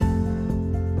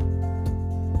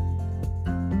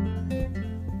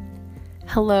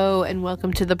Hello and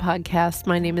welcome to the podcast.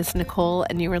 My name is Nicole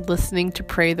and you are listening to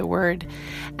Pray the Word.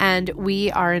 And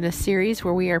we are in a series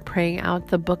where we are praying out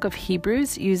the book of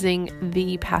Hebrews using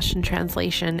the Passion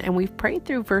Translation. And we've prayed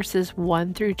through verses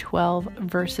 1 through 12,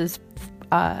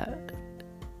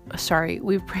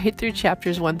 we've prayed through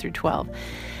chapters 1 through 12.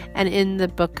 And in the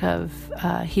book of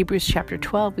Hebrews chapter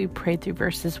 12, we prayed through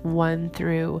verses 1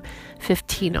 through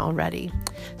 15 already.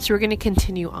 So we're going to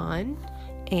continue on.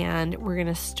 And we're going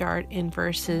to start in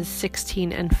verses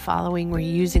 16 and following. We're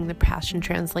using the Passion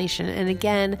Translation. And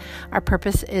again, our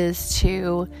purpose is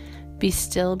to be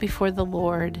still before the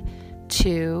Lord,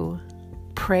 to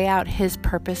pray out His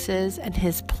purposes and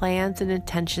His plans and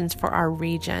intentions for our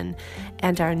region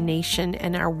and our nation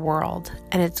and our world.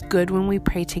 And it's good when we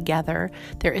pray together.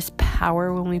 There is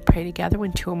power when we pray together,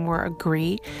 when two or more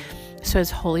agree. So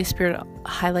as Holy Spirit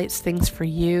highlights things for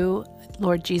you,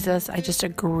 Lord Jesus, I just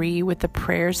agree with the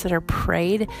prayers that are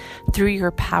prayed through your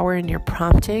power and your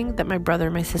prompting that my brother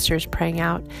and my sister is praying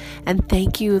out. And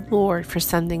thank you, Lord, for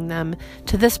sending them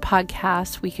to this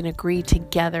podcast. We can agree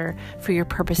together for your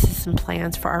purposes and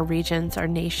plans for our regions, our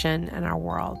nation, and our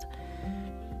world.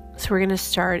 So we're going to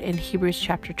start in Hebrews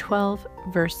chapter 12,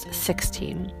 verse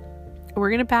 16. We're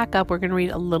going to back up. We're going to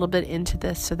read a little bit into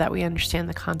this so that we understand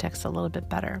the context a little bit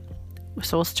better.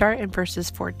 So we'll start in verses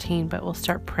 14, but we'll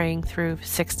start praying through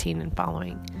 16 and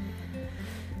following.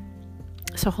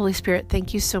 So Holy Spirit,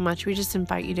 thank you so much. We just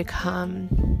invite you to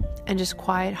come and just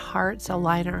quiet hearts,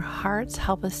 align our hearts,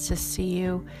 help us to see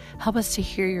you, help us to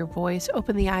hear your voice,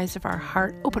 open the eyes of our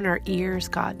heart, open our ears,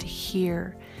 God, to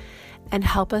hear, and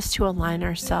help us to align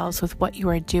ourselves with what you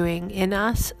are doing in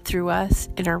us, through us,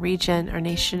 in our region, our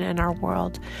nation, and our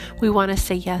world. We want to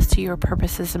say yes to your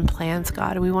purposes and plans,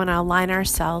 God. We want to align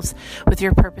ourselves with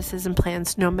your purposes and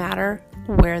plans no matter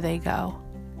where they go.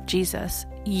 Jesus,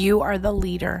 you are the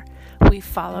leader. We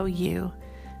follow you.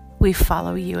 We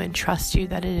follow you and trust you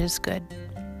that it is good.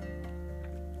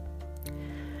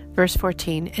 Verse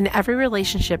 14, in every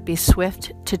relationship be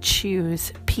swift to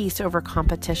choose peace over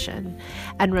competition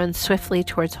and run swiftly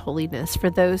towards holiness, for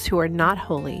those who are not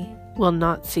holy will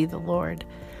not see the Lord.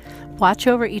 Watch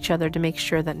over each other to make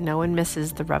sure that no one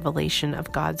misses the revelation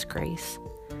of God's grace,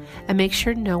 and make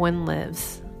sure no one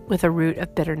lives with a root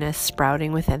of bitterness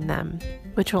sprouting within them,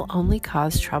 which will only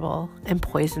cause trouble and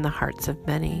poison the hearts of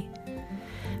many.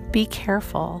 Be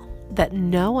careful that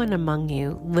no one among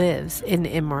you lives in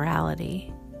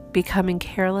immorality, becoming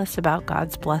careless about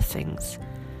God's blessings,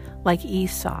 like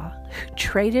Esau, who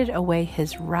traded away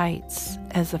his rights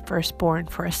as the firstborn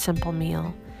for a simple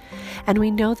meal. And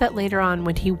we know that later on,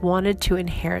 when he wanted to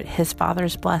inherit his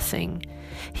father's blessing,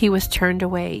 he was turned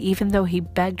away, even though he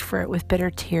begged for it with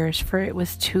bitter tears, for it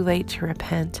was too late to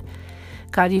repent.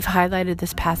 God, you've highlighted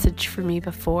this passage for me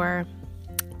before.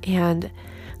 And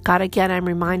God, again, I'm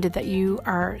reminded that you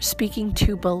are speaking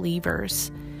to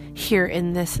believers here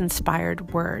in this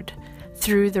inspired word.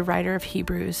 Through the writer of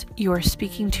Hebrews, you are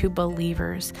speaking to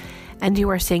believers, and you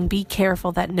are saying, be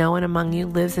careful that no one among you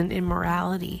lives in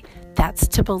immorality. That's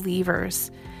to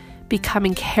believers,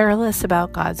 becoming careless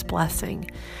about God's blessing.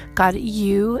 God,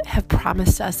 you have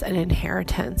promised us an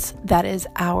inheritance that is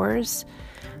ours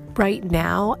right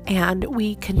now, and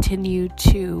we continue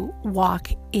to walk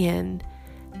in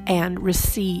and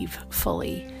receive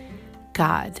fully,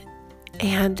 God.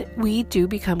 And we do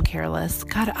become careless.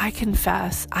 God, I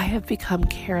confess, I have become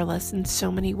careless in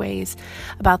so many ways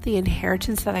about the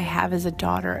inheritance that I have as a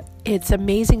daughter. It's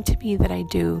amazing to me that I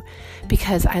do,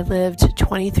 because I lived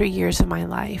 23 years of my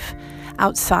life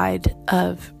outside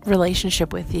of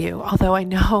relationship with you. Although I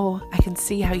know, I can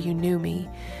see how you knew me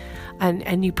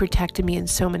and you protected me in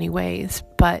so many ways.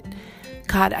 But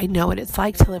God, I know what it's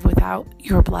like to live without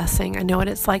your blessing. I know what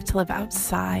it's like to live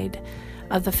outside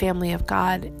of the family of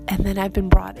God. And then I've been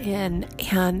brought in,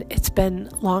 and it's been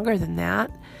longer than that,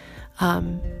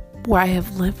 where I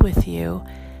have lived with you.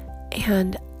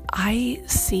 And I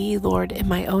see, Lord, in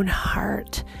my own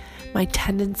heart, my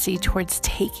tendency towards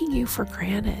taking you for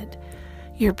granted,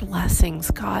 your blessings,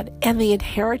 God, and the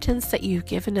inheritance that you've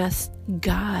given us,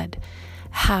 God,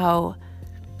 how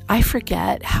I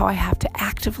forget how I have to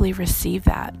actively receive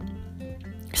that.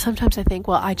 Sometimes I think,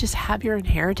 well, I just have your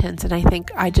inheritance and I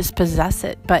think I just possess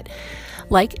it. But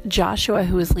like Joshua,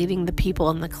 who was leading the people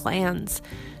in the clans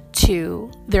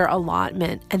to their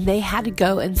allotment, and they had to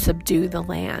go and subdue the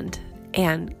land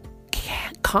and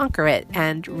conquer it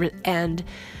and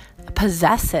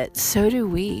possess it, so do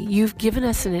we. You've given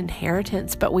us an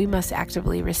inheritance, but we must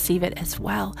actively receive it as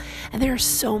well. And there are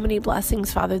so many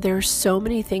blessings, Father. There are so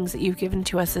many things that you've given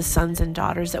to us as sons and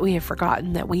daughters that we have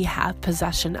forgotten that we have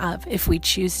possession of if we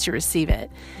choose to receive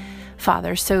it.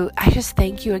 Father. So I just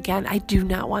thank you again. I do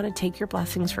not want to take your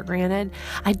blessings for granted.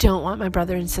 I don't want my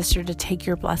brother and sister to take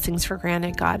your blessings for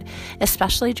granted, God,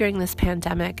 especially during this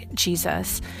pandemic,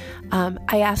 Jesus.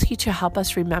 I ask you to help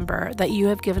us remember that you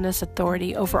have given us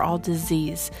authority over all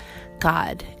disease,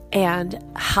 God. And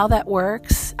how that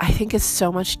works, I think, is so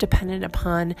much dependent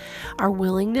upon our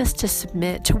willingness to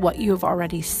submit to what you have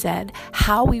already said,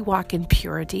 how we walk in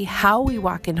purity, how we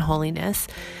walk in holiness,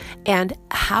 and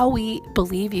how we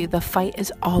believe you. The fight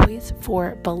is always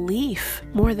for belief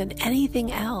more than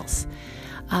anything else.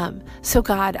 So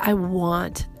God, I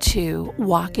want to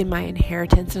walk in my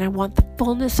inheritance, and I want the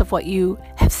fullness of what you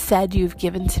have said you've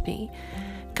given to me.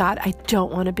 God, I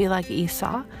don't want to be like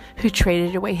Esau, who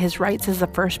traded away his rights as the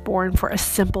firstborn for a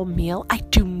simple meal. I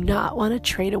do not want to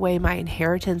trade away my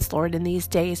inheritance, Lord, in these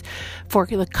days for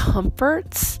the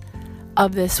comforts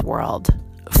of this world,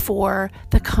 for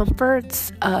the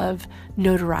comforts of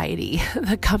notoriety,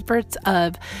 the comforts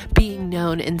of being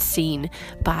known and seen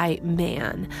by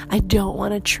man. I don't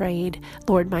want to trade,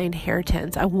 Lord, my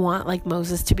inheritance. I want, like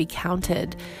Moses, to be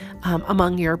counted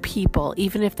among your people,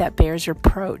 even if that bears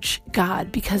reproach,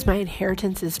 God, because my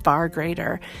inheritance is far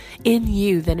greater in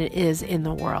you than it is in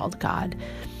the world, God.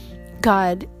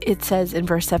 God, it says in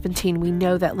verse 17, we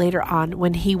know that later on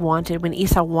when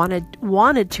Esau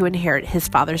wanted to inherit his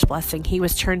father's blessing, he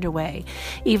was turned away,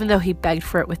 even though he begged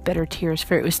for it with bitter tears,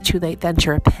 for it was too late then to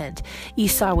repent.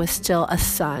 Esau was still a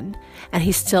son, and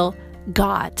he still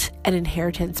got an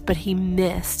inheritance, but he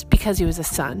missed, because he was a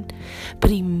son, but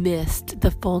he missed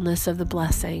the fullness of the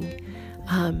blessing.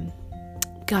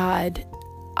 God,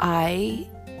 I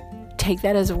take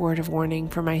that as a word of warning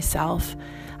for myself.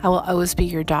 I will always be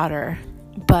your daughter,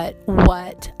 but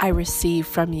what I receive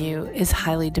from you is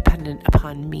highly dependent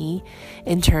upon me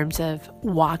in terms of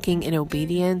walking in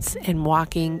obedience and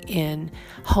walking in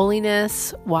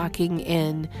holiness, walking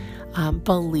in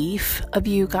belief of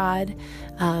you, God.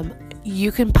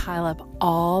 You can pile up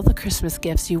all the Christmas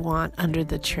gifts you want under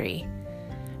the tree,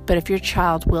 but if your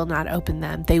child will not open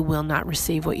them, they will not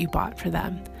receive what you bought for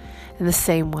them. In the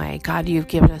same way, God, you've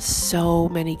given us so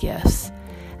many gifts,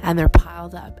 and they're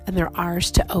piled up, and they're ours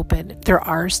to open. They're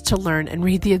ours to learn and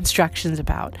read the instructions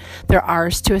about. They're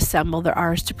ours to assemble. They're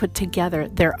ours to put together.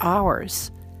 They're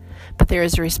ours. But there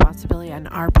is a responsibility on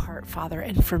our part, Father.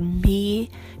 And for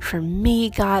me,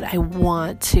 God, I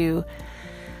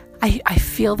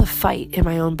feel the fight in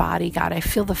my own body, God. I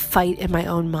feel the fight in my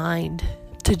own mind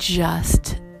to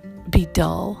just be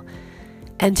dull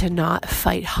and to not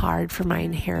fight hard for my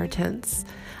inheritance.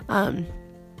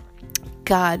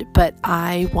 God, but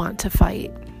I want to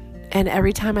fight. And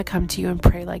every time I come to you and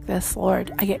pray like this,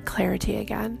 Lord, I get clarity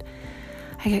again.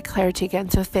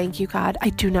 So thank you, God. I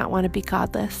do not want to be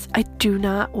godless. I do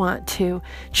not want to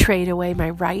trade away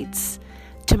my rights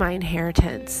to my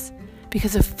inheritance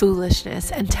because of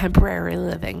foolishness and temporary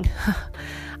living.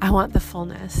 I want the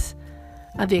fullness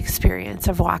of the experience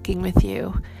of walking with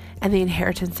you and the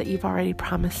inheritance that you've already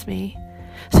promised me.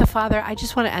 So, Father, I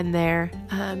just want to end there.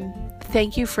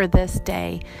 Thank you for this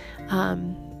day.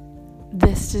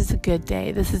 This is a good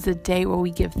day. This is a day where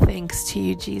we give thanks to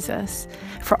you, Jesus,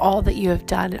 for all that you have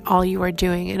done and all you are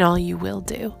doing and all you will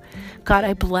do. God,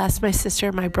 I bless my sister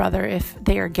and my brother if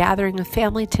they are gathering with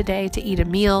family today to eat a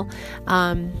meal,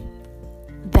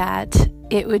 that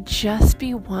it would just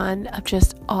be one of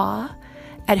just awe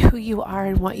at who you are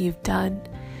and what you've done,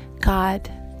 God.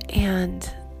 And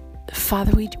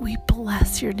Father, we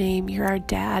bless your name. You're our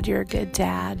dad. You're a good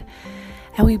dad.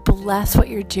 And we bless what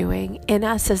you're doing in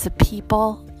us as a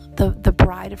people, the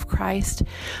bride of Christ.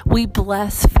 We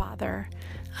bless, Father,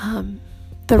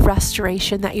 the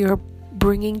restoration that you're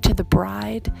bringing to the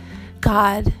bride.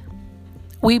 God,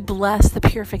 we bless the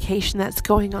purification that's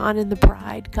going on in the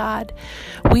bride, God.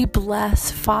 We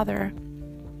bless, Father,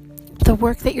 the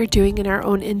work that you're doing in our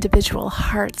own individual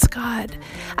hearts, God.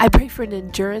 I pray for an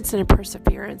endurance and a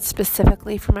perseverance,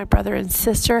 specifically for my brother and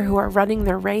sister who are running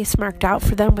their race marked out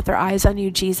for them with their eyes on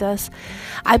you, Jesus.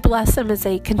 I bless them as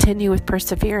they continue with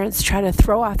perseverance, try to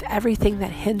throw off everything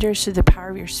that hinders through the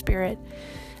power of your Spirit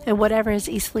and whatever has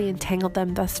easily entangled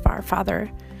them thus far,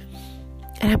 Father.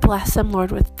 And I bless them,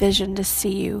 Lord, with vision to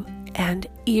see you and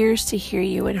ears to hear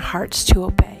you and hearts to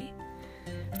obey.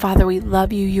 Father, we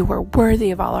love you. You are worthy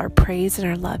of all our praise and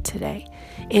our love today.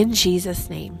 In Jesus'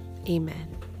 name,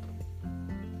 amen.